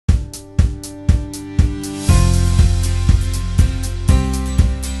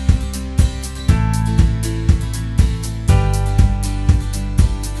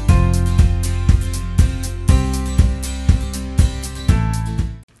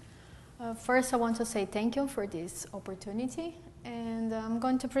First, I want to say thank you for this opportunity, and I'm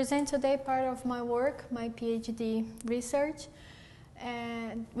going to present today part of my work, my PhD research,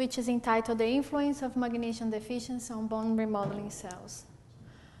 which is entitled The Influence of Magnesium Deficiency on Bone Remodeling Cells.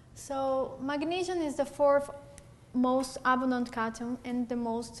 So, magnesium is the fourth most abundant cation and the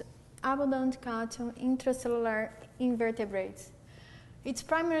most abundant cation intracellular invertebrates. Its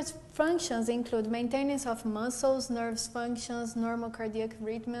primary functions include maintenance of muscles, nerves functions, normal cardiac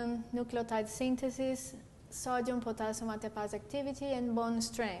rhythm, nucleotide synthesis, sodium-potassium ATPase activity, and bone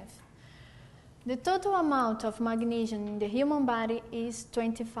strength. The total amount of magnesium in the human body is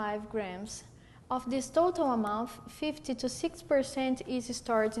 25 grams. Of this total amount, 50 to 6% is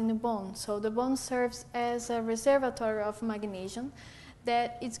stored in the bone. So the bone serves as a reservoir of magnesium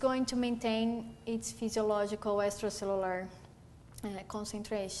that is going to maintain its physiological extracellular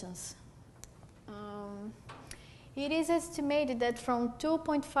concentrations. It is estimated that from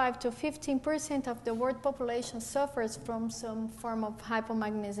 2.5 to 15% of the world population suffers from some form of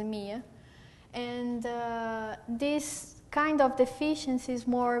hypomagnesemia, and this kind of deficiency is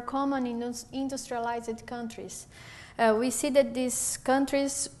more common in industrialized countries. We see that these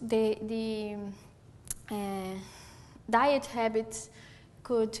countries, the diet habits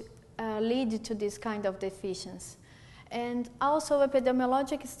could lead to this kind of deficiency. And also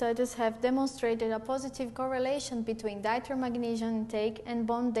epidemiologic studies have demonstrated a positive correlation between dietary magnesium intake and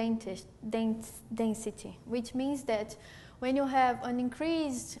bone density, which means that when you have an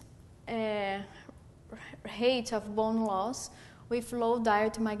increased rate of bone loss with low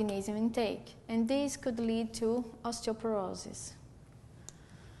dietary magnesium intake, and this could lead to osteoporosis.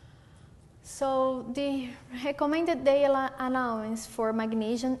 So the recommended daily allowance for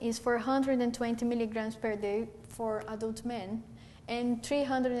magnesium is 420 milligrams per day for adult men and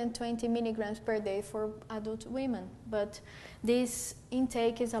 320 milligrams per day for adult women, but this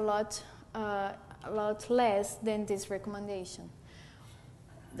intake is a lot less than this recommendation.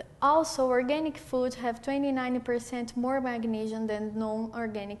 Also, organic food have 29% more magnesium than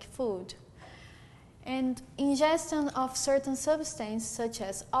non-organic food. And ingestion of certain substances such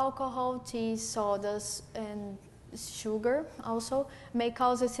as alcohol, tea, sodas, and sugar also may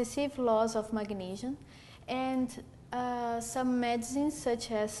cause excessive loss of magnesium. And some medicines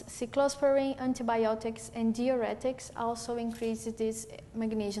such as cyclosporine, antibiotics, and diuretics also increase this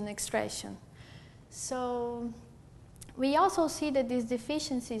magnesium extraction. So we also see that this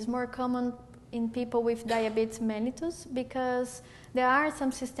deficiency is more common in people with diabetes mellitus because there are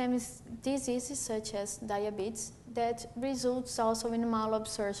some systemic diseases such as diabetes that results also in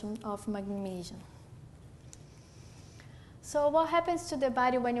malabsorption of magnesium. So what happens to the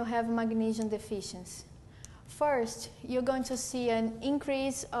body when you have magnesium deficiency? First, you're going to see an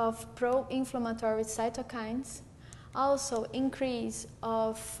increase of pro-inflammatory cytokines, also increase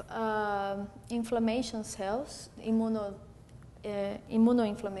of inflammation cells,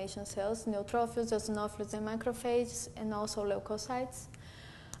 immunoinflammation cells, neutrophils, eosinophils, and macrophages, and also leukocytes.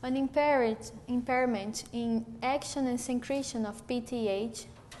 An impairment in action and secretion of PTH,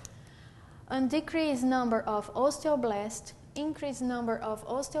 a decreased number of osteoblasts, increased number of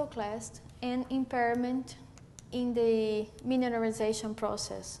osteoclasts, and impairment in the mineralization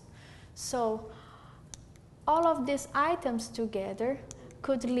process. So all of these items together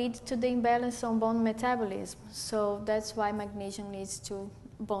could lead to the imbalance on bone metabolism. So that's why magnesium leads to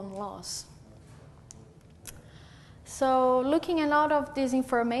bone loss. So looking at all of these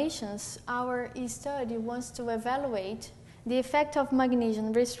informations, our study wants to evaluate the effect of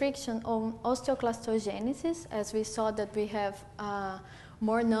magnesium restriction on osteoclastogenesis, as we saw that we have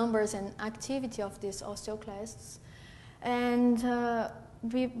more numbers and activity of these osteoclasts, and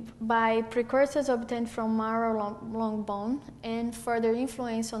by precursors obtained from marrow long bone and further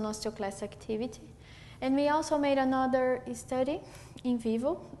influence on osteoclast activity. And we also made another study in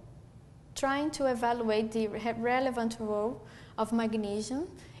vivo trying to evaluate the relevant role of magnesium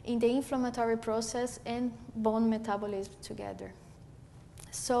in the inflammatory process and bone metabolism together.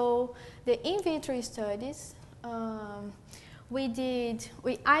 So the in vitro studies, we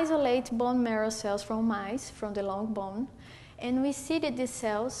isolate bone marrow cells from mice, from the long bone, and we seeded the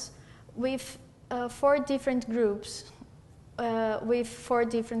cells with 4 different groups with 4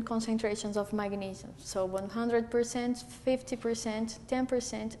 different concentrations of magnesium. So 100%, 50%,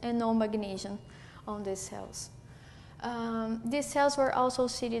 10%, and no magnesium on these cells. These cells were also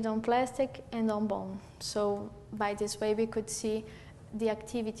seeded on plastic and on bone. So by this way we could see the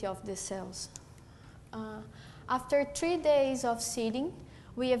activity of the cells. After 3 days of seeding,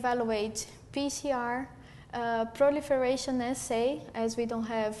 we evaluate PCR, proliferation assay, as we don't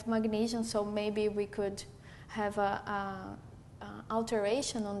have magnesium, so maybe we could have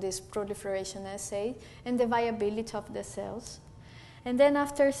alteration on this proliferation assay and the viability of the cells. And then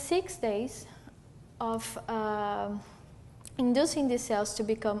after 6 days of inducing the cells to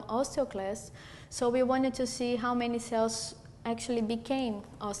become osteoclasts, so we wanted to see how many cells actually became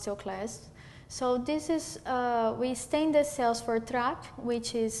osteoclasts. So this is, we stain the cells for TRAP,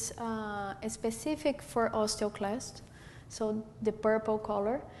 which is specific for osteoclast, so the purple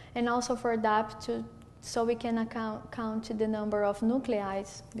color, and also for DAP, so we can count the number of nuclei,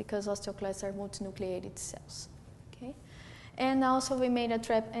 because osteoclasts are multinucleated cells. Okay? And also we made a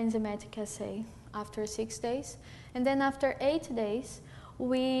TRAP enzymatic assay after 6 days. And then after 8 days,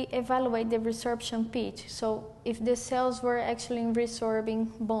 we evaluate the resorption pitch. So if the cells were actually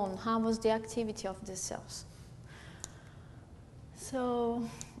resorbing bone, how was the activity of the cells? So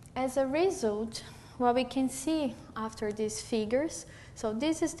as a result, what we can see after these figures, so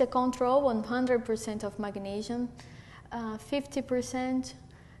this is the control on 100% of magnesium, 50%,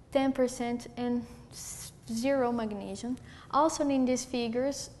 10%, and 0 magnesium. Also in these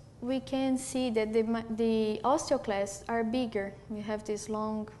figures, we can see that the osteoclasts are bigger. We have these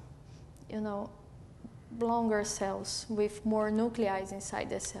long, longer cells with more nuclei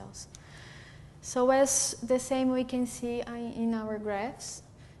inside the cells. So as the same we can see in our graphs.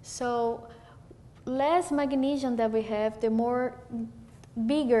 So less magnesium that we have, the more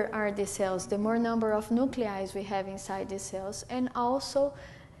bigger are the cells, the more number of nuclei we have inside the cells, and also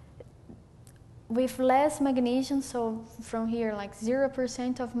with less magnesium, so from here like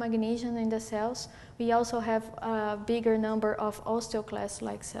 0% of magnesium in the cells, we also have a bigger number of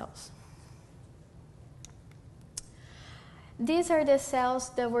osteoclast-like cells. These are the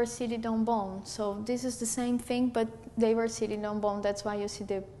cells that were seated on bone. So this is the same thing, but they were seated on bone. That's why you see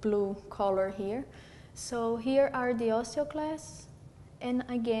the blue color here. So here are the osteoclasts, and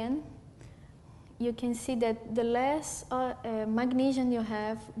again, you can see that the less magnesium you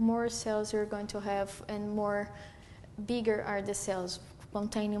have, more cells you're going to have, and more bigger are the cells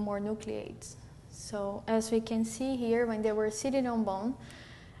containing more nucleates. So as we can see here, when they were seated on bone,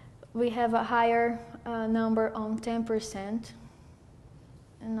 we have a higher number on 10%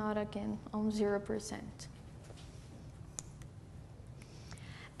 and not again on 0%.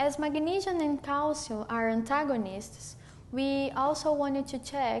 As magnesium and calcium are antagonists, we also wanted to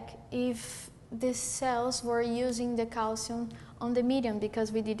check if the cells were using the calcium on the medium,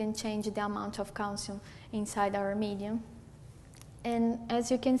 because we didn't change the amount of calcium inside our medium. And as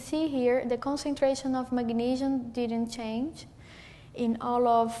you can see here, the concentration of magnesium didn't change in all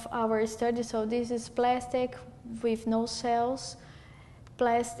of our studies. So this is plastic with no cells,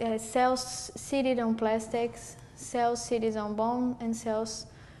 cells seated on plastics, cells seated on bone, and cells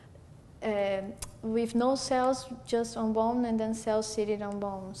with no cells, just on bone, and then cells seated on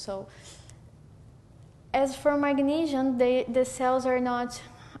bone. So as for magnesium, the cells are not,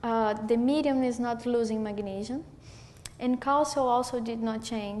 the medium is not losing magnesium, and calcium also did not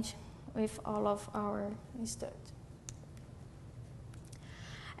change with all of our studies.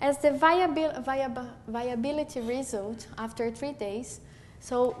 As the viability result after 3 days,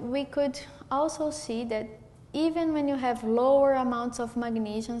 so we could also see that even when you have lower amounts of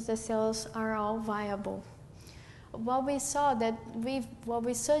magnesium, the cells are all viable. What we saw that what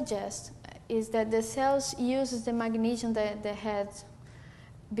we suggest is that the cells uses the magnesium that they had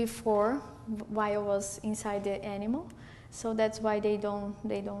before while it was inside the animal, so that's why they don't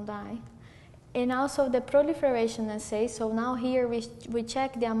die. And also the proliferation assay, so now here we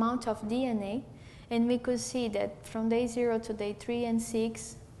check the amount of DNA, and we could see that from day 0 to day 3 and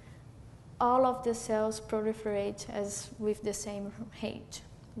 6, all of the cells proliferate as with the same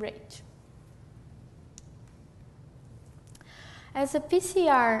rate. As a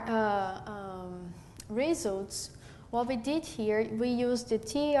PCR results, what we did here, we used the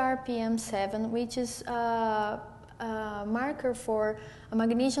TRPM7, which is a marker for a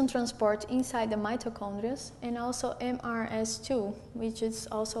magnesium transport inside the mitochondria, and also MRS2, which is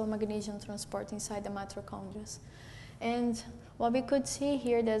also a magnesium transport inside the mitochondria. And what we could see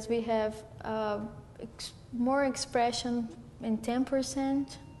here that we have more expression in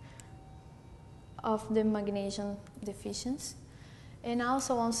 10% of the magnesium deficiency. And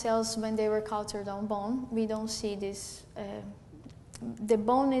also on cells when they were cultured on bone, we don't see this, the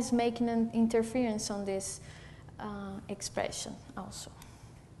bone is making an interference on this expression also.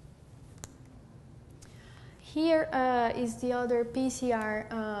 Here is the other PCR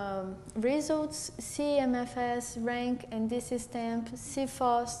results, CMFS, rank, and DC stamp,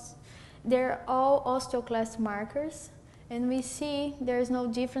 CFOS. They're all osteoclast markers, and we see there's no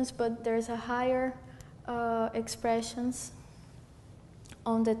difference, but there's a higher expressions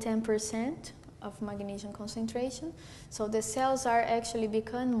on the 10% of magnesium concentration. So the cells are actually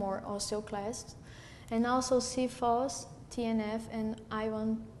become more osteoclast. And also CFOS, TNF, and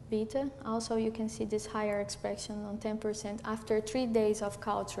I1 beta. Also, you can see this higher expression on 10% after 3 days of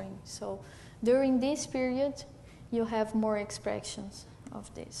culturing. So during this period, you have more expressions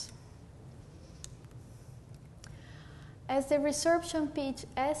of this. As the resorption pitch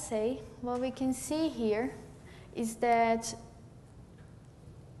assay, what we can see here is that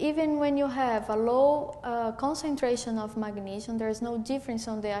even when you have a low concentration of magnesium, there is no difference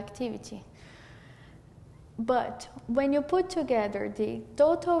on the activity. But when you put together the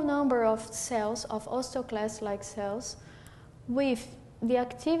total number of cells, of osteoclast-like cells, with the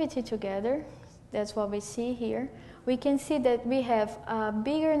activity together, that's what we see here, we can see that we have a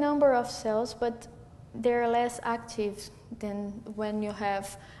bigger number of cells, but they're less active than when you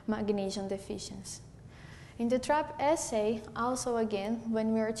have magnesium deficiency. In the trap assay, also again,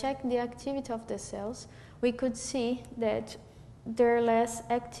 when we are checking the activity of the cells, we could see that they're less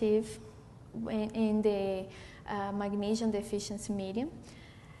active in the magnesium deficiency medium.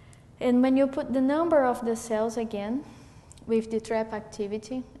 And when you put the number of the cells again with the trap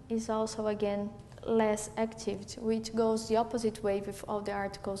activity, is also again less activity, which goes the opposite way with all the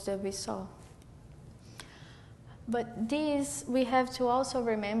articles that we saw. But these, we have to also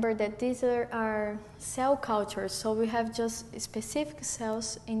remember that these are cell cultures, so we have just specific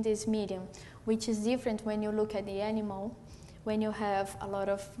cells in this medium, which is different when you look at the animal, when you have a lot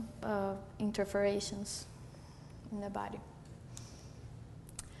of interferences in the body.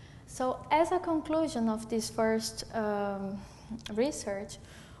 So as a conclusion of this first research,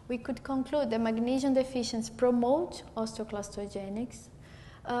 we could conclude that magnesium deficiency promotes osteoclastogenics.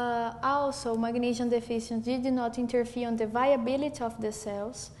 Also, magnesium deficiency did not interfere on the viability of the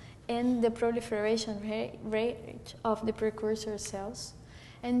cells and the proliferation rate of the precursor cells.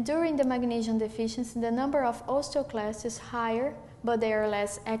 And during the magnesium deficiency, the number of osteoclasts is higher, but they are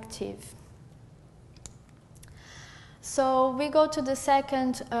less active. So we go to the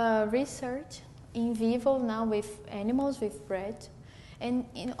second research in vivo now with animals, with rat. And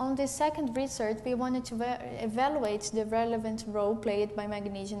on this second research, we wanted to evaluate the relevant role played by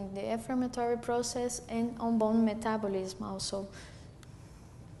magnesium in the inflammatory process and on bone metabolism also.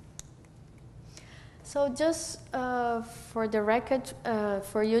 So just for the record,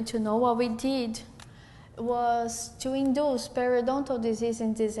 for you to know, what we did was to induce periodontal disease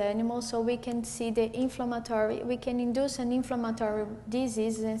in these animals so we can see the inflammatory, we can induce an inflammatory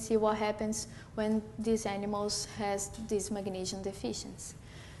disease and see what happens when these animals has this magnesium deficiency.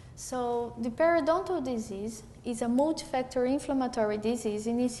 So the periodontal disease is a multifactor inflammatory disease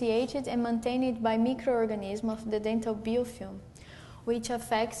initiated and maintained by microorganisms of the dental biofilm, which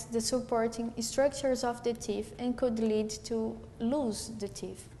affects the supporting structures of the teeth and could lead to lose the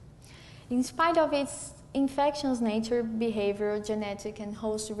teeth. In spite of its infections nature, behavioral, genetic, and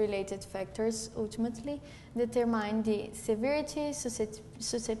host-related factors ultimately determine the severity,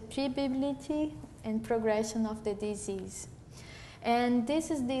 susceptibility, and progression of the disease. And this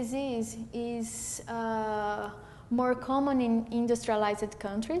disease is more common in industrialized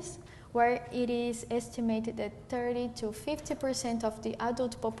countries, where it is estimated that 30 to 50% of the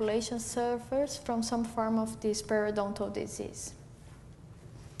adult population suffers from some form of this periodontal disease.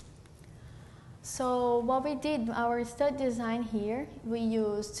 So what we did, our study design here, we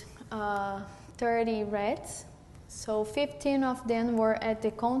used 30 rats. So 15 of them were at the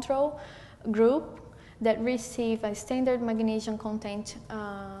control group that received a standard magnesium content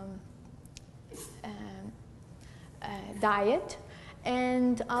diet,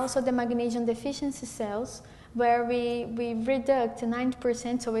 and also the magnesium deficiency cells, where we reduct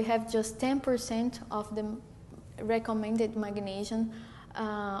 90%, so we have just 10% of the recommended magnesium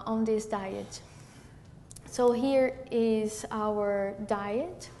on this diet. So here is our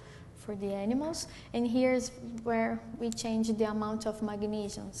diet for the animals, and here's where we change the amount of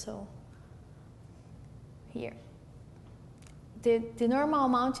magnesium. So here, the normal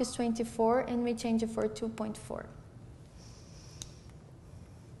amount is 24, and we change it for 2.4.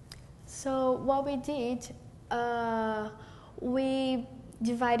 So what we did, we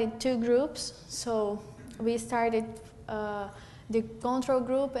divided two groups. So we started the control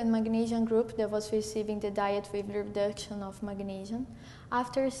group and magnesium group that was receiving the diet with reduction of magnesium.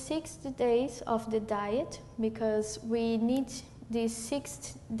 After 60 days of the diet, because we need these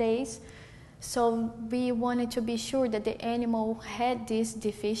 6 days, so we wanted to be sure that the animal had this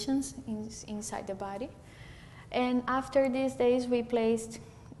deficiency inside the body. And after these days, we placed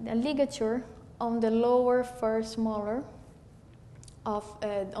the ligature on the lower first molar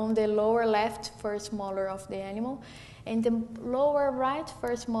on the lower left first molar of the animal, And the lower right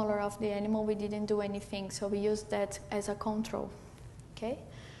first molar of the animal, we didn't do anything, so we used that as a control. Okay?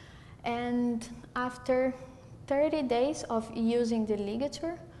 And after 30 days of using the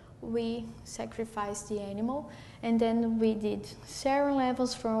ligature, we sacrificed the animal, and then we did serum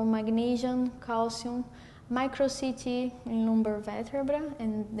levels for magnesium, calcium, micro-CT in lumbar vertebra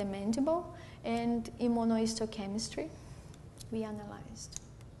and the mandible, and immunohistochemistry we analyzed.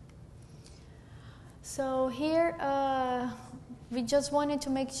 So here we just wanted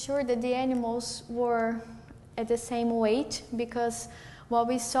to make sure that the animals were at the same weight, because what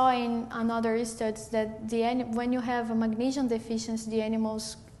we saw in another studies that when you have a magnesium deficiency, the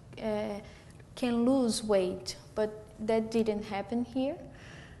animals can lose weight, but that didn't happen here.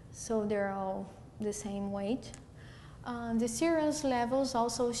 So they're all the same weight. The serum levels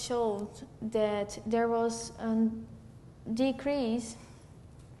also showed that there was a decrease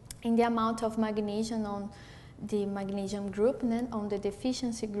in the amount of magnesium on the magnesium group and then on the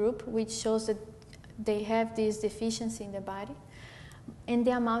deficiency group, which shows that they have this deficiency in the body, and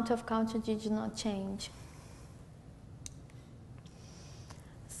the amount of culture did not change.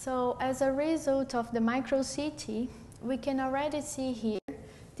 So as a result of the micro-CT, we can already see here,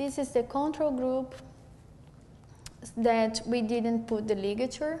 this is the control group that we didn't put the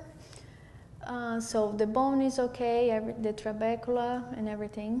ligature. So the bone is okay, the trabecula and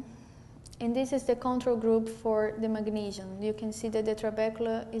everything. And this is the control group for the magnesium. You can see that the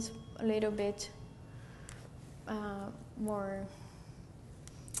trabecula is a little bit more,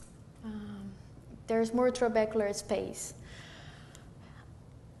 there's more trabecular space.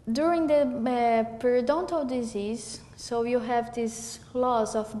 During the periodontal disease, so you have this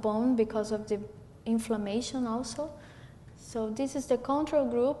loss of bone because of the inflammation also. So this is the control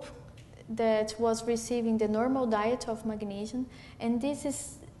group that was receiving the normal diet of magnesium, and this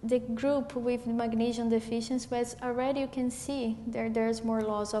is the group with magnesium deficiency, but already you can see there's more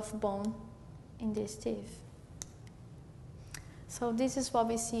loss of bone in this teeth. So this is what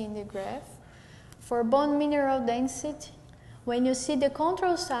we see in the graph. For bone mineral density, when you see the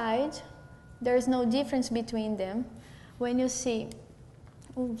control side, there's no difference between them. When you see,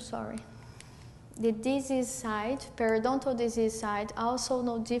 the disease side, periodontal disease side, also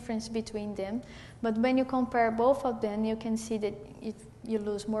no difference between them. But when you compare both of them, you can see that you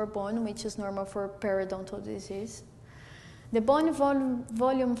lose more bone, which is normal for periodontal disease. The bone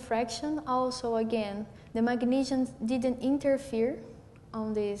volume fraction, also again, the magnesium didn't interfere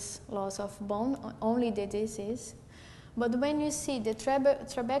on this loss of bone, only the disease. But when you see the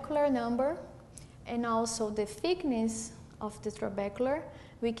trabecular number and also the thickness of the trabecular,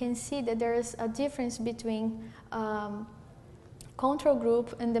 we can see that there is a difference between control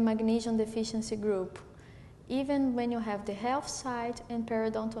group and the magnesium deficiency group, even when you have the health side and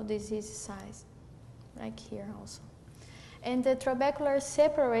periodontal disease side, like here also. And the trabecular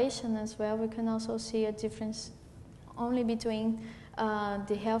separation as well, we can also see a difference only between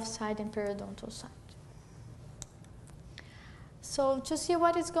the health side and periodontal side. So to see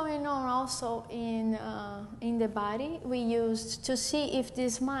what is going on also in the body, we used to see if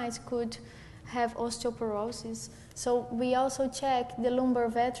these mice could have osteoporosis. So we also checked the lumbar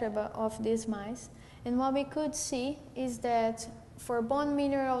vertebra of these mice, and what we could see is that for bone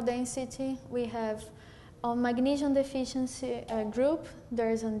mineral density, we have on magnesium deficiency group,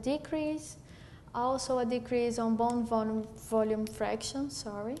 there is a decrease, also a decrease on bone volume fraction,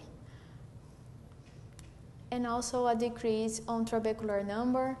 and also a decrease on trabecular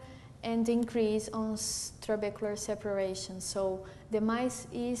number and increase on trabecular separation. So the mice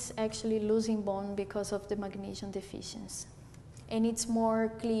is actually losing bone because of the magnesium deficiency. And it's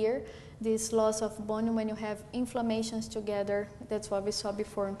more clear, this loss of bone, when you have inflammations together. That's what we saw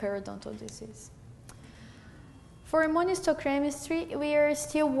before in periodontal disease. For immunohistochemistry, we are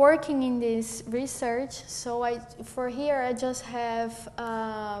still working in this research. So for here, I just have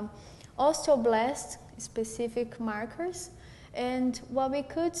osteoblast specific markers, and what we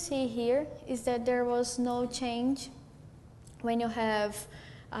could see here is that there was no change when you have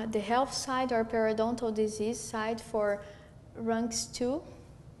the health side or periodontal disease side for ranks 2,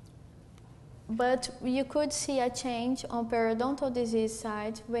 but you could see a change on periodontal disease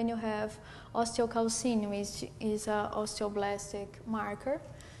side when you have osteocalcine, which is an osteoblastic marker.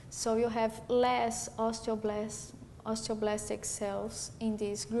 So you have less osteoblastic cells in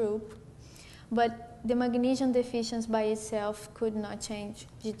this group, but the magnesium deficiency by itself could not change,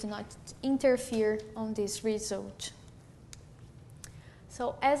 did not interfere on this result.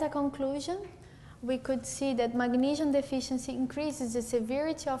 So as a conclusion, we could see that magnesium deficiency increases the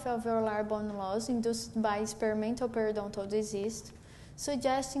severity of alveolar bone loss induced by experimental periodontal disease.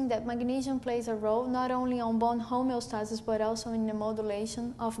 suggesting that magnesium plays a role not only on bone homeostasis but also in the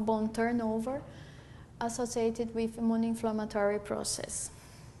modulation of bone turnover associated with immune-inflammatory process.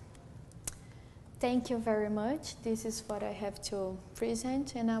 Thank you very much. This is what I have to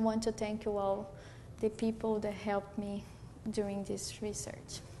present, and I want to thank you all, the people that helped me during this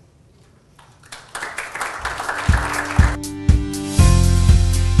research.